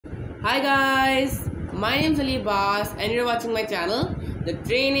Hi guys, my name is Ali Abbas and you're watching my channel, The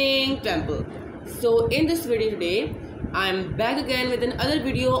Training Temple. So in this video today, I'm back again with another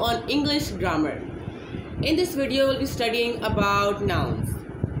video on English grammar. In this video, we'll be studying about nouns.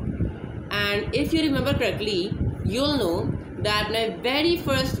 And if you remember correctly, you'll know that my very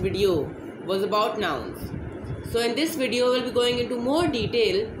first video was about nouns. So in this video, we'll be going into more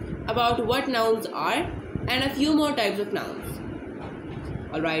detail about what nouns are and a few more types of nouns.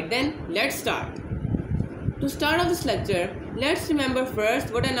 Alright then, let's start. To start off this lecture, let's remember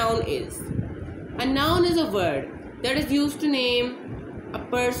first what a noun is. A noun is a word that is used to name a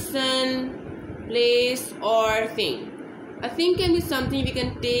person, place or thing. A thing can be something we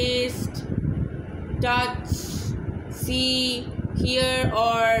can taste, touch, see, hear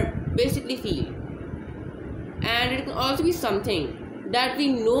or basically feel. And it can also be something that we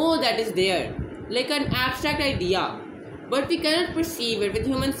know that is there, like an abstract idea, but we cannot perceive it with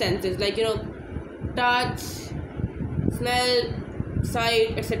human senses, like touch, smell,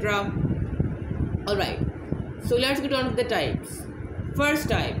 sight, etc. Alright, so let's get on to the types. First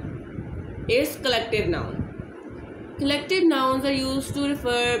type is collective noun. Collective nouns are used to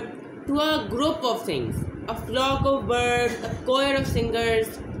refer to a group of things, a flock of birds, a choir of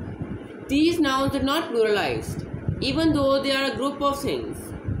singers. These nouns are not pluralized, even though they are a group of things.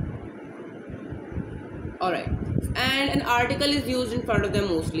 Alright, and an article is used in front of them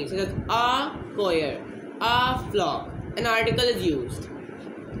mostly, such as a choir, a flock. An article is used.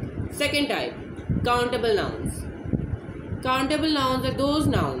 Second type, countable nouns. Countable nouns are those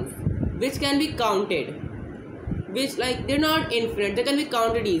nouns which can be counted, which they're not infinite, they can be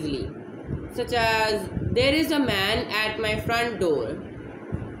counted easily, such as there is a man at my front door,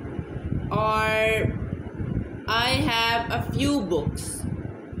 or I have a few books,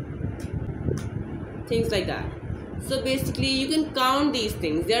 things like that. So basically you can count these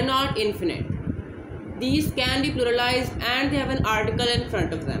things, they are not infinite. These can be pluralized and they have an article in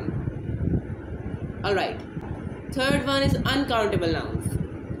front of them. Alright, third one is uncountable nouns.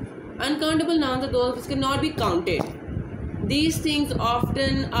 Uncountable nouns are those which cannot be counted. These things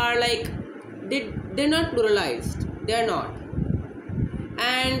often are they're not pluralized, they're not.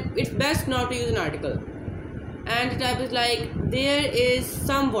 And it's best not to use an article. And the type is there is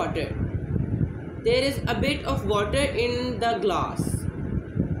some water. There is a bit of water in the glass.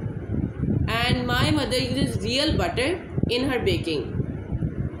 And my mother uses real butter in her baking.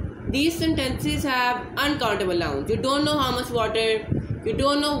 These sentences have uncountable nouns. You don't know how much water, you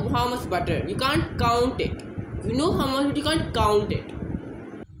don't know how much butter. You can't count it. You know how much, but you can't count it.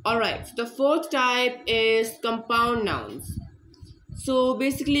 Alright, so the fourth type is compound nouns. So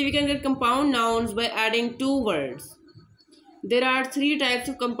basically we can get compound nouns by adding two words. There are three types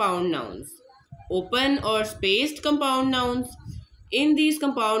of compound nouns. Open or spaced compound nouns. In these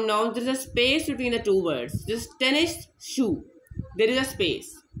compound nouns, there is a space between the two words. Just tennis shoe, there is a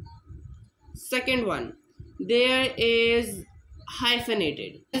space. Second one, there is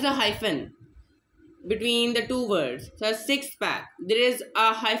hyphenated. There is a hyphen between the two words. So six pack, there is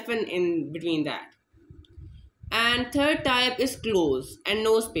a hyphen in between that. And third type is close and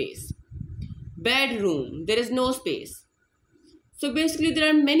no space. Bedroom, there is no space. So basically there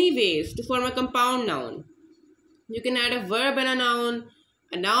are many ways to form a compound noun. You can add a verb and a noun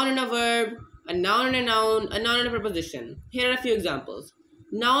and a verb, a noun and a noun and a preposition. Here are a few examples.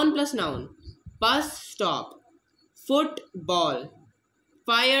 Noun plus noun. Bus stop, football,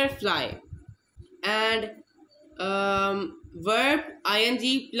 firefly. And verb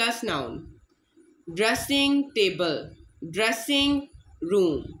ing plus noun. Dressing table, dressing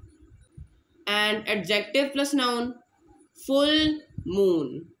room. And adjective plus noun. Full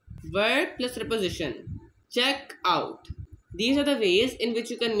moon, verb plus preposition. Check out. These are the ways in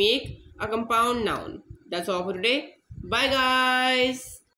which you can make a compound noun. That's all for today. Bye guys.